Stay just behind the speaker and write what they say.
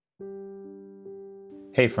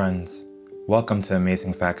Hey friends, welcome to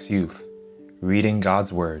Amazing Facts Youth, reading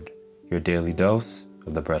God's Word, your daily dose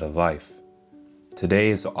of the bread of life. Today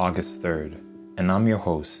is August 3rd, and I'm your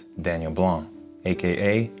host, Daniel Blanc,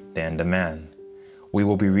 aka Dan the Man. We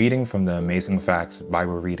will be reading from the Amazing Facts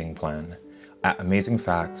Bible Reading Plan at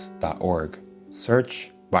amazingfacts.org.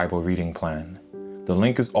 Search Bible Reading Plan. The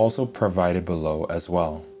link is also provided below as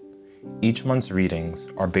well. Each month's readings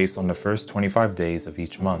are based on the first 25 days of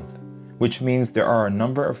each month, which means there are a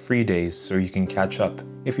number of free days so you can catch up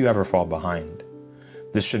if you ever fall behind.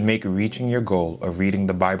 This should make reaching your goal of reading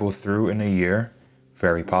the Bible through in a year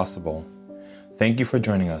very possible. Thank you for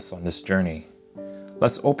joining us on this journey.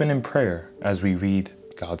 Let's open in prayer as we read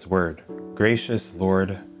God's Word. Gracious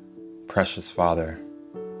Lord, precious Father,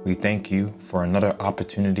 we thank you for another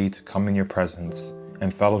opportunity to come in your presence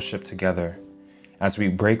and fellowship together. As we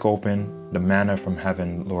break open the manna from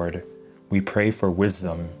heaven, Lord, we pray for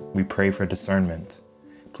wisdom. We pray for discernment.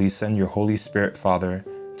 Please send your Holy Spirit, Father,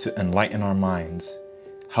 to enlighten our minds.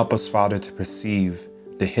 Help us, Father, to perceive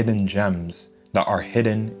the hidden gems that are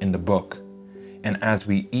hidden in the book. And as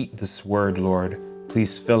we eat this word, Lord,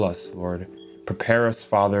 please fill us, Lord. Prepare us,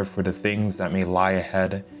 Father, for the things that may lie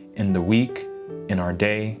ahead in the week, in our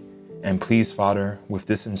day. And please, Father, with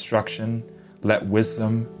this instruction, let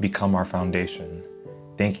wisdom become our foundation.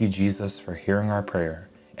 Thank you, Jesus, for hearing our prayer.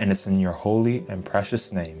 And it's in your holy and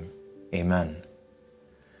precious name. Amen.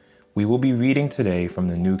 We will be reading today from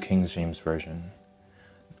the New King James Version.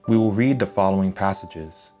 We will read the following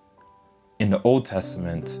passages. In the Old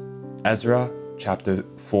Testament, Ezra chapter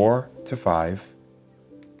 4 to 5,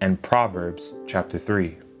 and Proverbs chapter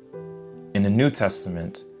 3. In the New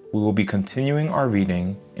Testament, we will be continuing our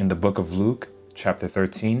reading in the book of Luke chapter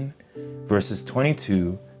 13, verses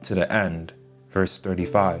 22 to the end, verse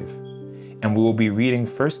 35. And we will be reading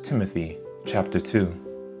 1 Timothy chapter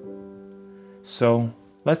 2. So,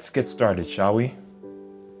 let's get started, shall we?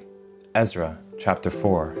 Ezra chapter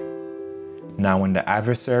 4. Now when the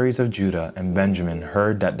adversaries of Judah and Benjamin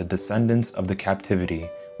heard that the descendants of the captivity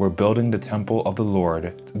were building the temple of the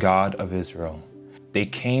Lord, God of Israel, they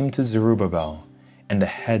came to Zerubbabel and the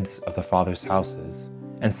heads of the fathers' houses,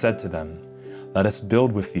 and said to them, Let us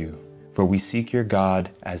build with you, for we seek your God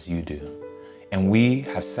as you do. And we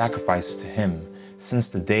have sacrificed to him since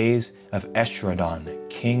the days of Esarhaddon,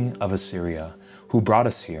 king of Assyria, who brought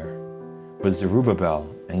us here. But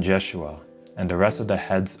Zerubbabel and Jeshua and the rest of the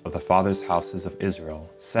heads of the fathers' houses of Israel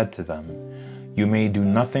said to them, You may do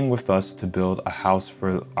nothing with us to build a house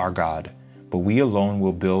for our God, but we alone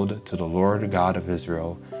will build to the Lord God of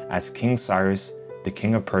Israel, as King Cyrus, the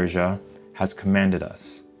king of Persia, has commanded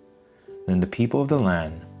us. Then the people of the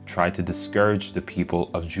land tried to discourage the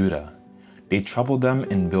people of Judah. They troubled them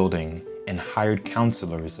in building and hired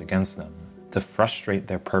counselors against them to frustrate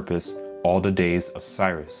their purpose all the days of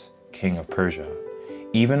Cyrus, king of Persia,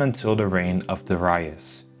 even until the reign of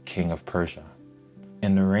Darius, king of Persia.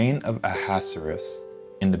 In the reign of Ahasuerus,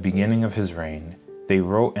 in the beginning of his reign, they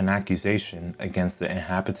wrote an accusation against the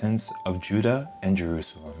inhabitants of Judah and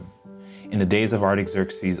Jerusalem. In the days of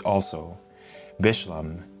Artaxerxes also,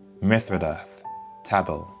 Bishlam, Mithridath,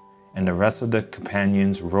 Tabel, and the rest of the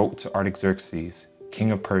companions wrote to Artaxerxes,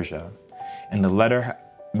 king of Persia, and the letter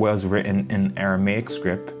was written in Aramaic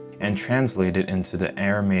script and translated into the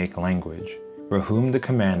Aramaic language. Rehum the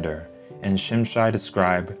commander and Shimshai the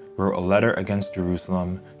scribe wrote a letter against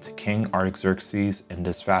Jerusalem to King Artaxerxes in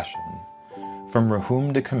this fashion. From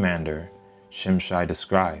Rehum the commander, Shimshai the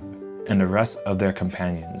scribe, and the rest of their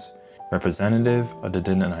companions, representative of the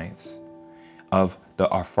Didonites, of the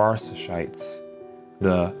Arphaxashites,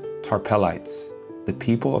 the Tarpelites, the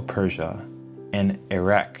people of Persia, and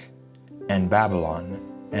Erech, and Babylon,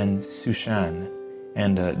 and Shushan,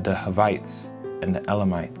 and the Hivites, and the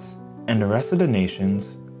Elamites, and the rest of the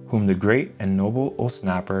nations, whom the great and noble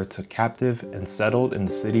Osnapper took captive and settled in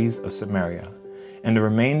the cities of Samaria, and the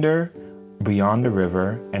remainder beyond the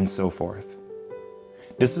river, and so forth.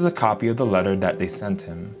 This is a copy of the letter that they sent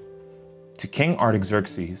him. To King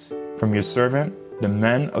Artaxerxes, from your servant, the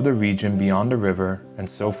men of the region beyond the river, and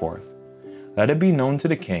so forth. Let it be known to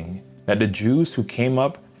the king that the Jews who came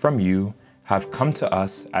up from you have come to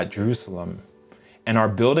us at Jerusalem, and are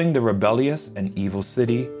building the rebellious and evil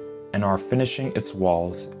city, and are finishing its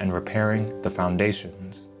walls and repairing the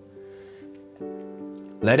foundations.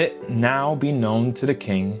 Let it now be known to the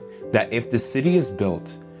king that if the city is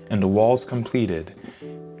built and the walls completed,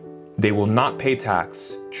 they will not pay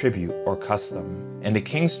tax, tribute, or custom, and the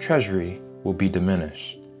king's treasury will be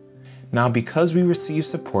diminished. Now because we receive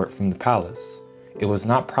support from the palace, it was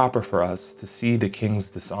not proper for us to see the king's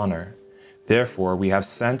dishonor. Therefore we have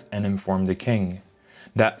sent and informed the king.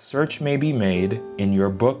 that search may be made in your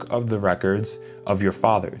book of the records of your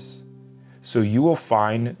fathers. So you will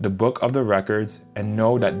find the book of the records and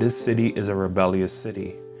know that this city is a rebellious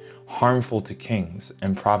city, harmful to kings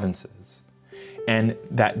and provinces, and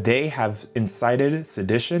that they have incited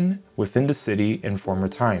sedition within the city in former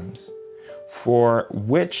times, for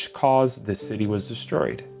which cause the city was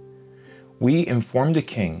destroyed. We informed the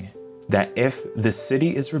king that if the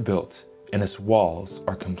city is rebuilt and its walls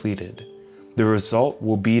are completed, the result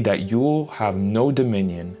will be that you will have no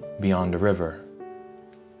dominion beyond the river.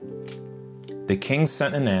 The king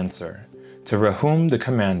sent an answer to Rehum the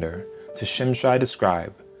commander, to Shimshai the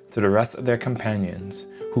scribe, to the rest of their companions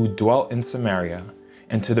who dwelt in Samaria,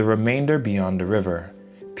 and to the remainder beyond the river,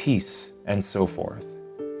 peace, and so forth.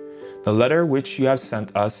 The letter which you have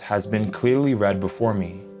sent us has been clearly read before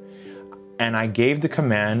me, and I gave the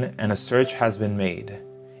command, and a search has been made.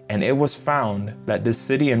 And it was found that this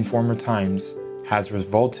city in former times has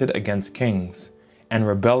revolted against kings, and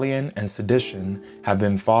rebellion and sedition have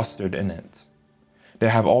been fostered in it. There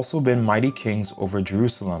have also been mighty kings over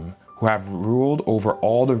Jerusalem who have ruled over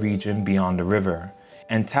all the region beyond the river,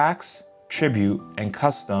 and tax, tribute, and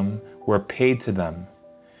custom were paid to them.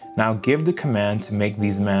 Now give the command to make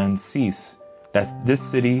these men cease, that this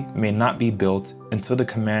city may not be built until the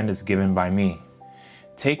command is given by me.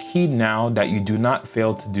 Take heed now that you do not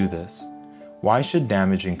fail to do this. Why should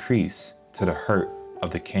damage increase to the hurt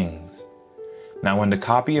of the kings? Now when the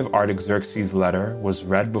copy of Artaxerxes' letter was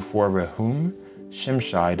read before Rehum,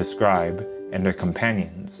 Shimshai the scribe, and their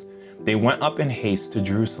companions, they went up in haste to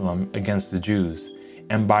Jerusalem against the Jews,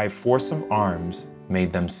 and by force of arms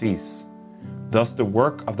made them cease. Thus the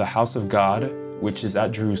work of the house of God, which is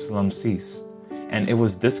at Jerusalem, ceased, and it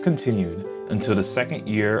was discontinued until the 2nd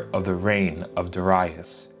year of the reign of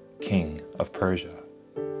Darius, king of Persia.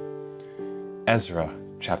 Ezra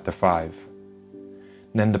chapter 5.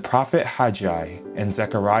 Then the prophet Haggai and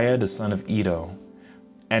Zechariah the son of Iddo,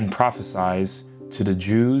 and prophesied to the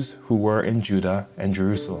Jews who were in Judah and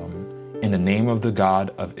Jerusalem, in the name of the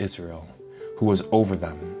God of Israel, who was over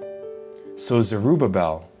them. So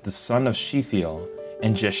Zerubbabel the son of Shealtiel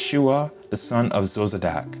and Jeshua the son of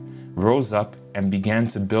Zozadak rose up and began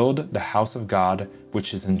to build the house of God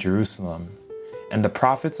which is in Jerusalem, and the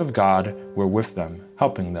prophets of God were with them,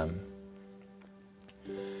 helping them.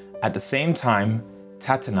 At the same time,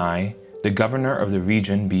 Tattenai, the governor of the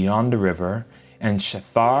region beyond the river, and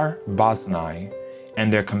Shethar-Boznai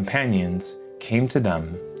and their companions came to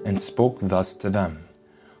them and spoke thus to them: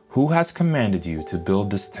 Who has commanded you to build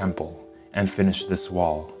this temple and finish this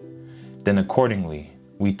wall? Then accordingly,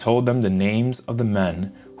 we told them the names of the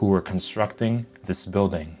men who were constructing this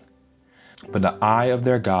building. But the eye of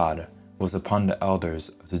their God was upon the elders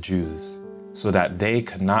of the Jews, so that they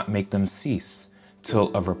could not make them cease,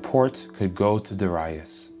 till a report could go to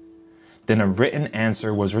Darius. Then a written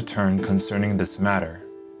answer was returned concerning this matter.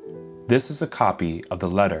 This is a copy of the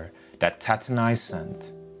letter that Tattenai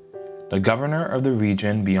sent. The governor of the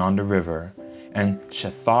region beyond the river, and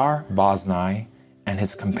Shethar-Boznai and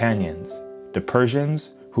his companions, the Persians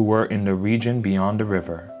who were in the region beyond the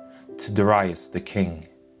river, to Darius the king.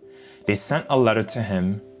 They sent a letter to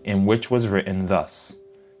him in which was written thus: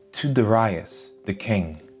 To Darius the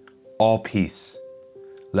king, all peace.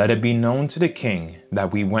 Let it be known to the king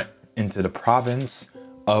that we went into the province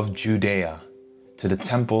of Judea, to the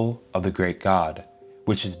temple of the great God,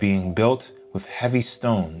 which is being built with heavy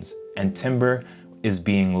stones, and timber is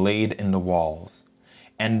being laid in the walls.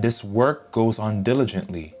 And this work goes on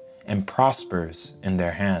diligently and prospers in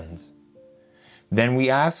their hands. Then we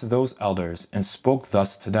asked those elders and spoke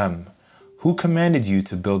thus to them: Who commanded you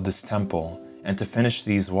to build this temple and to finish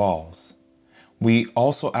these walls? We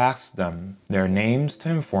also asked them their names to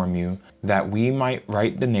inform you, that we might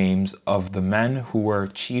write the names of the men who were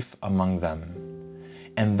chief among them.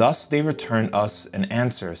 And thus they returned us an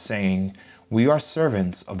answer, saying, We are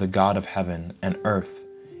servants of the God of heaven and earth,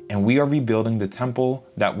 and we are rebuilding the temple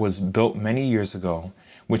that was built many years ago,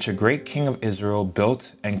 which a great king of Israel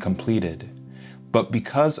built and completed. But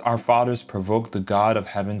because our fathers provoked the God of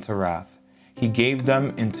heaven to wrath, he gave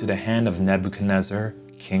them into the hand of Nebuchadnezzar,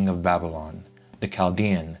 king of Babylon, the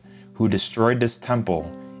Chaldean, who destroyed this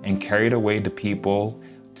temple and carried away the people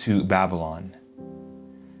to Babylon.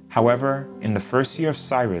 However, in the 1st year of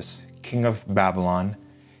Cyrus, king of Babylon,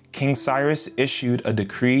 King Cyrus issued a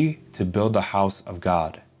decree to build the house of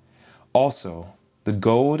God. Also, the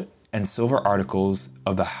gold and silver articles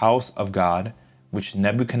of the house of God, which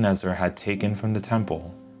Nebuchadnezzar had taken from the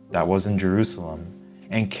temple that was in Jerusalem,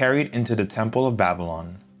 and carried into the temple of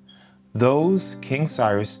Babylon, those King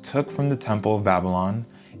Cyrus took from the temple of Babylon,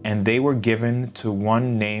 and they were given to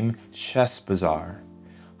one named Sheshbazzar,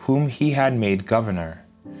 whom he had made governor.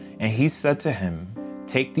 And he said to him,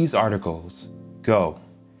 "Take these articles, go,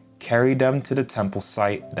 carry them to the temple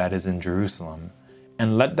site that is in Jerusalem,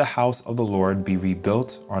 and let the house of the Lord be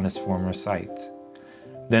rebuilt on its former site."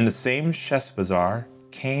 Then the same Sheshbazzar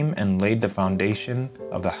came and laid the foundation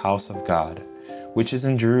of the house of God, which is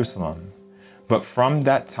in Jerusalem. But from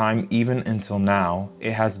that time even until now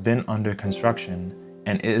it has been under construction,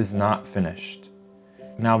 and it is not finished.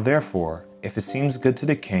 Now therefore, if it seems good to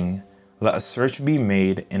the king, let a search be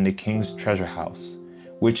made in the king's treasure house,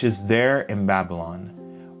 which is there in Babylon,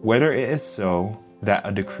 whether it is so that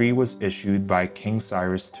a decree was issued by King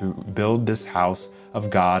Cyrus to build this house of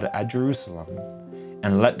God at Jerusalem.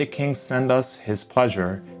 And let the king send us his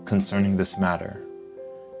pleasure concerning this matter.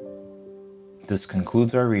 This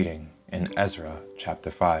concludes our reading in Ezra chapter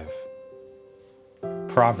 5.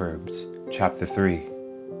 Proverbs chapter 3.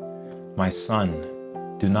 My son,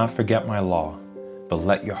 do not forget my law, but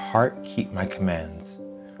let your heart keep my commands.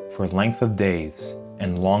 For length of days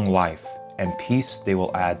and long life and peace they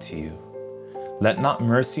will add to you. Let not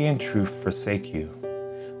mercy and truth forsake you.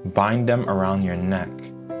 Bind them around your neck.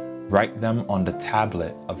 Write them on the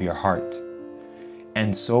tablet of your heart.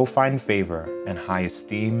 And so find favor and high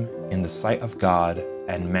esteem in the sight of God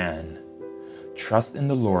and man. Trust in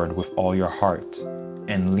the Lord with all your heart,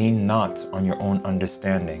 and lean not on your own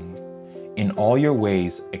understanding. In all your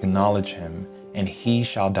ways acknowledge him, and he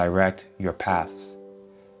shall direct your paths.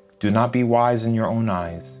 Do not be wise in your own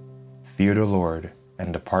eyes. Fear the Lord,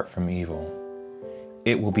 and depart from evil.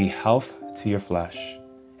 It will be health to your flesh,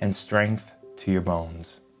 and strength to your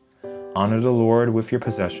bones. Honor the Lord with your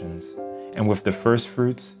possessions, and with the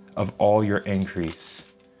firstfruits of all your increase.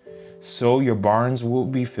 So your barns will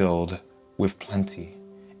be filled with plenty,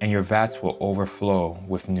 and your vats will overflow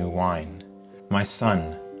with new wine. My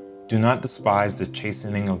son, do not despise the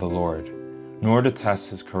chastening of the Lord, nor detest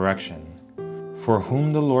his correction. For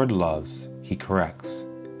whom the Lord loves, he corrects,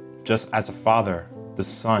 just as a father the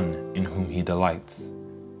son in whom he delights.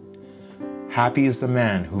 Happy is the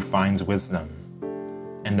man who finds wisdom,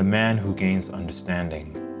 and the man who gains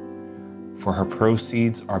understanding. For her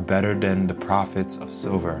proceeds are better than the profits of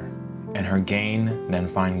silver, and her gain than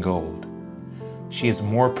fine gold. She is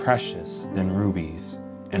more precious than rubies,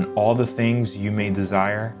 and all the things you may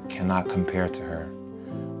desire cannot compare to her.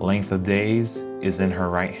 Length of days is in her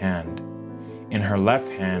right hand. In her left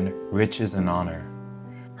hand riches and honor.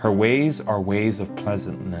 Her ways are ways of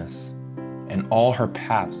pleasantness, and all her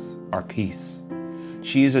paths are peace.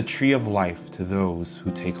 She is a tree of life to those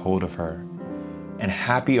who take hold of her, and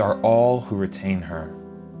happy are all who retain her.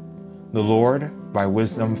 The Lord by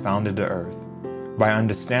wisdom founded the earth. By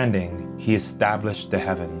understanding he established the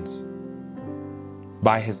heavens.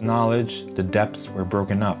 By his knowledge the depths were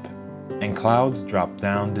broken up, and clouds dropped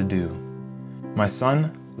down the dew. My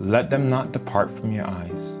son, let them not depart from your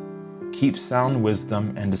eyes. Keep sound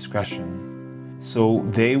wisdom and discretion, so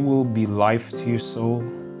they will be life to your soul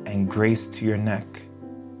and grace to your neck.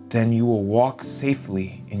 Then you will walk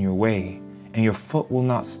safely in your way, and your foot will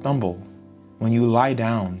not stumble. When you lie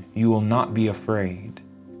down, you will not be afraid.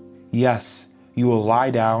 Yes, you will lie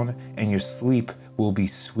down, and your sleep will be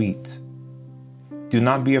sweet. Do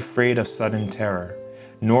not be afraid of sudden terror,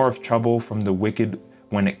 nor of trouble from the wicked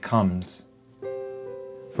when it comes.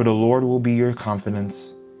 For the Lord will be your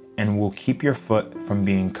confidence, and will keep your foot from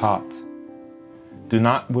being caught. Do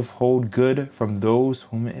not withhold good from those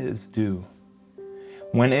whom it is due.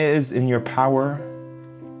 When it is in your power,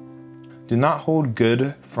 do not hold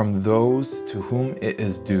good from those to whom it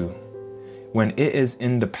is due. When it is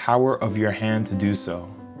in the power of your hand to do so,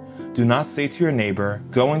 do not say to your neighbor,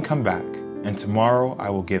 "Go and come back, and tomorrow I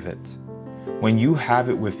will give it." When you have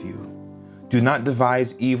it with you, do not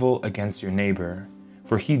devise evil against your neighbor,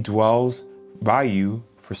 for he dwells by you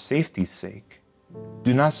for safety's sake.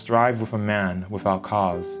 Do not strive with a man without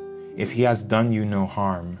cause, if he has done you no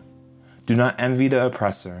harm. Do not envy the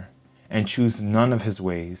oppressor, and choose none of his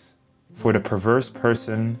ways. For the perverse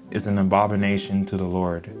person is an abomination to the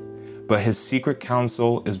Lord, but his secret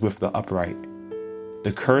counsel is with the upright.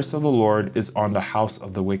 The curse of the Lord is on the house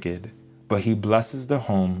of the wicked, but he blesses the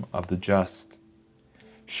home of the just.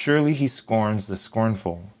 Surely he scorns the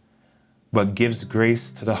scornful, but gives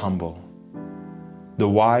grace to the humble. The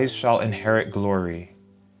wise shall inherit glory,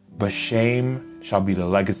 but shame shall be the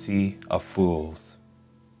legacy of fools.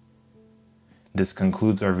 This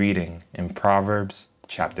concludes our reading in Proverbs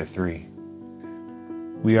chapter 3.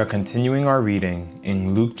 We are continuing our reading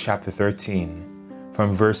in Luke chapter 13,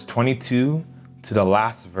 from verse 22 to the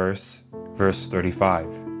last verse, verse 35.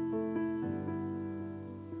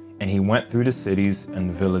 And he went through the cities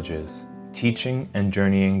and villages, teaching and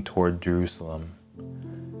journeying toward Jerusalem.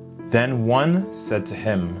 Then one said to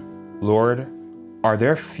him, Lord, are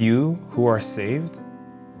there few who are saved?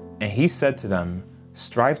 And he said to them,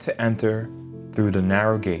 strive to enter through the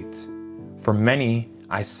narrow gate. For many,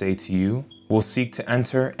 I say to you, will seek to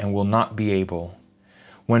enter and will not be able.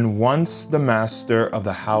 When once the master of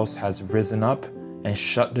the house has risen up and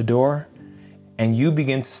shut the door, and you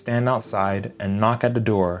begin to stand outside and knock at the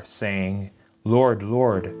door, saying, Lord,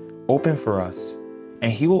 Lord, open for us.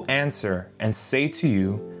 And he will answer and say to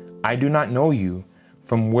you, I do not know you,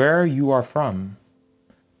 from where you are from.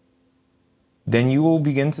 Then you will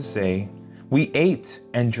begin to say, we ate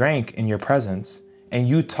and drank in your presence, and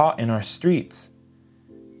you taught in our streets.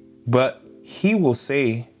 But he will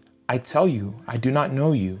say, I tell you, I do not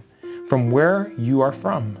know you, from where you are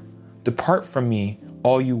from. Depart from me,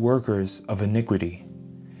 all you workers of iniquity.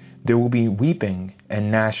 There will be weeping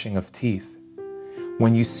and gnashing of teeth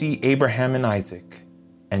when you see Abraham and Isaac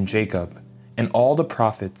and Jacob and all the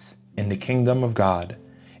prophets in the kingdom of God,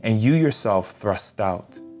 and you yourself thrust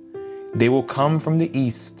out. They will come from the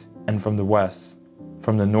east and from the west,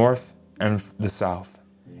 from the north and the south,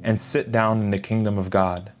 and sit down in the kingdom of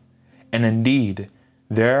God. And indeed,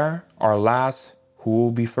 there are last who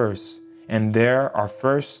will be first, and there are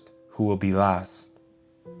first who will be last.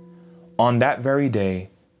 On that very day,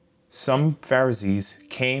 some Pharisees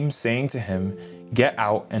came saying to him, get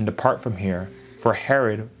out and depart from here, for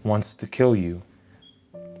Herod wants to kill you.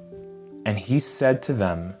 And he said to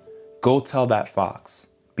them, go tell that fox,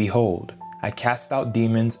 behold, I cast out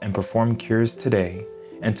demons and perform cures today,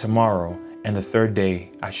 and tomorrow and the third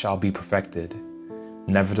day I shall be perfected.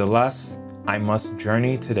 Nevertheless, I must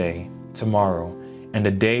journey today, tomorrow, and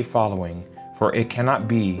the day following, for it cannot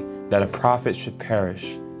be that a prophet should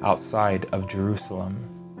perish outside of Jerusalem.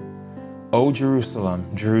 O Jerusalem,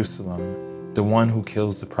 Jerusalem, the one who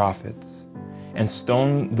kills the prophets, and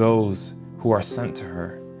stone those who are sent to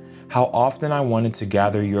her. How often I wanted to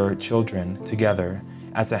gather your children together,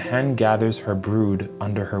 as a hen gathers her brood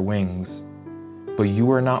under her wings. But you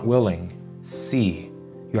were not willing. See,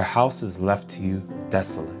 your house is left to you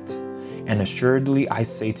desolate. And assuredly I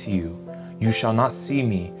say to you, you shall not see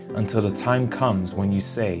me until the time comes when you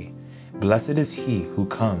say, blessed is he who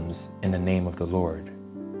comes in the name of the Lord.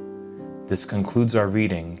 This concludes our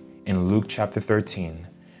reading in Luke chapter 13,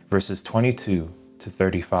 verses 22 to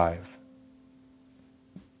 35.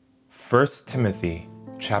 1 Timothy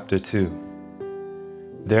chapter 2.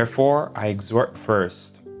 Therefore I exhort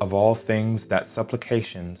first of all things that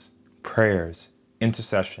supplications, prayers,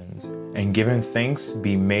 intercessions, and giving thanks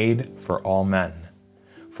be made for all men,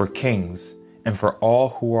 for kings, and for all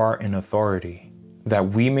who are in authority, that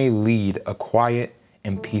we may lead a quiet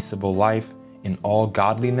and peaceable life in all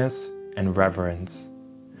godliness and reverence.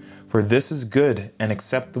 For this is good and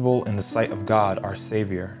acceptable in the sight of God our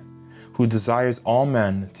Savior, who desires all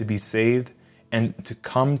men to be saved and to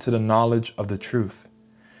come to the knowledge of the truth.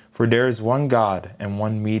 For there is one God and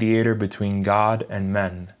one mediator between God and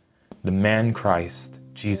men, the man Christ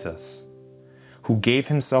Jesus, who gave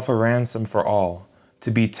himself a ransom for all,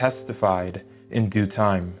 to be testified in due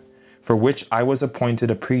time, for which I was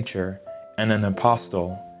appointed a preacher and an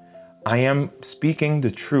apostle. I am speaking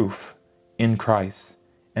the truth in Christ,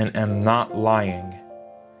 and am not lying,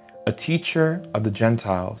 a teacher of the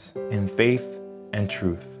Gentiles in faith and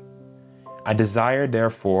truth. I desire,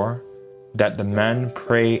 therefore, that the men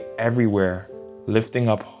pray everywhere, lifting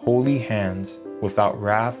up holy hands without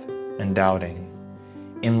wrath and doubting.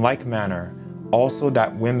 In like manner, also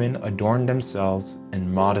that women adorn themselves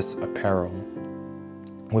in modest apparel,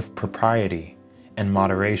 with propriety and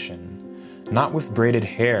moderation, not with braided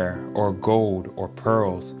hair or gold or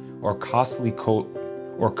pearls or costly coat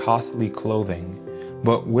or costly clothing,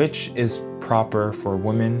 but which is proper for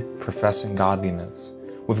women professing godliness,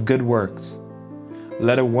 with good works.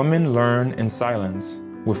 Let a woman learn in silence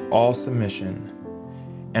with all submission.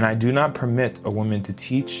 And I do not permit a woman to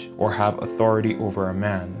teach or have authority over a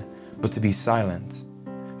man, but to be silent.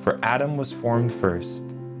 For Adam was formed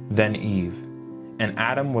first, then Eve. And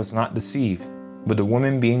Adam was not deceived, but the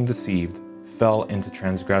woman being deceived fell into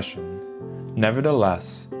transgression.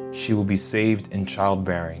 Nevertheless, she will be saved in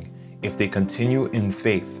childbearing, if they continue in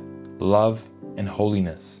faith, love, and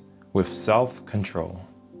holiness, with self-control.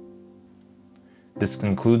 This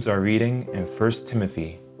concludes our reading in 1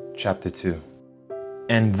 Timothy chapter 2.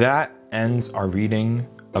 And that ends our reading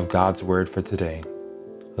of God's word for today.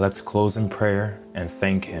 Let's close in prayer and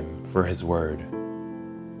thank him for his word.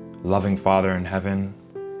 Loving Father in heaven,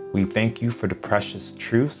 we thank you for the precious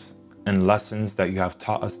truths and lessons that you have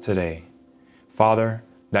taught us today. Father,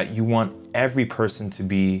 that you want every person to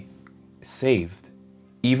be saved,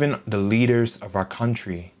 even the leaders of our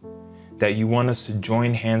country, that you want us to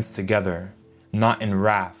join hands together, not in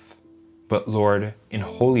wrath, but Lord, in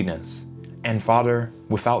holiness, and Father,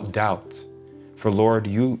 without doubt. For Lord,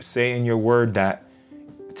 you say in your word that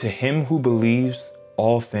to him who believes,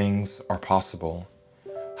 all things are possible.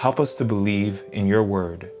 Help us to believe in your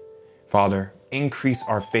word. Father, increase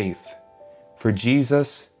our faith. For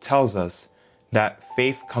Jesus tells us that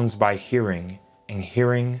faith comes by hearing, and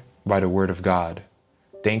hearing by the word of God.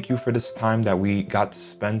 Thank you for this time that we got to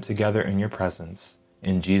spend together in your presence.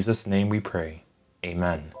 In Jesus' name we pray.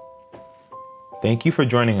 Amen. Thank you for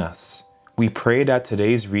joining us. We pray that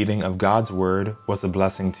today's reading of God's word was a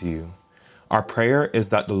blessing to you. Our prayer is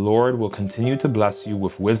that the Lord will continue to bless you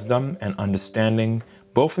with wisdom and understanding,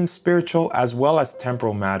 both in spiritual as well as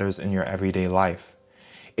temporal matters in your everyday life.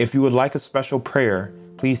 If you would like a special prayer,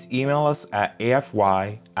 please email us at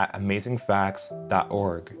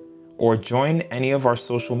afy@amazingfacts.org or join any of our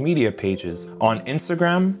social media pages on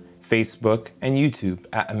Instagram, Facebook, and YouTube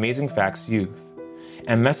at Amazing Facts Youth,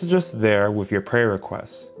 and message us there with your prayer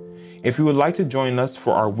requests. If you would like to join us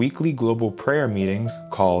for our weekly global prayer meetings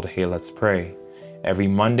called Hey Let's Pray, every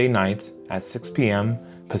Monday night at 6 p.m.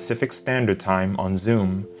 Pacific Standard Time on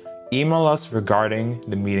Zoom, email us regarding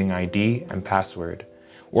the meeting ID and password,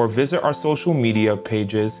 or visit our social media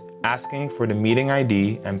pages asking for the meeting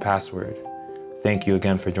ID and password. Thank you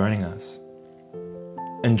again for joining us.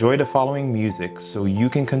 Enjoy the following music so you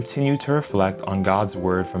can continue to reflect on God's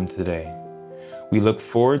word from today. We look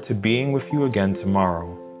forward to being with you again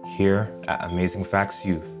tomorrow here at Amazing Facts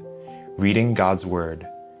Youth, reading God's word,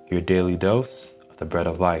 your daily dose of the bread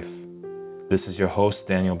of life. This is your host,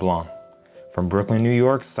 Daniel Blanc, from Brooklyn, New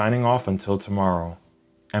York, signing off until tomorrow.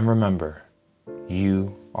 And remember,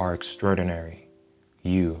 you are extraordinary.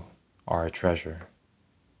 You are a treasure.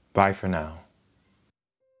 Bye for now.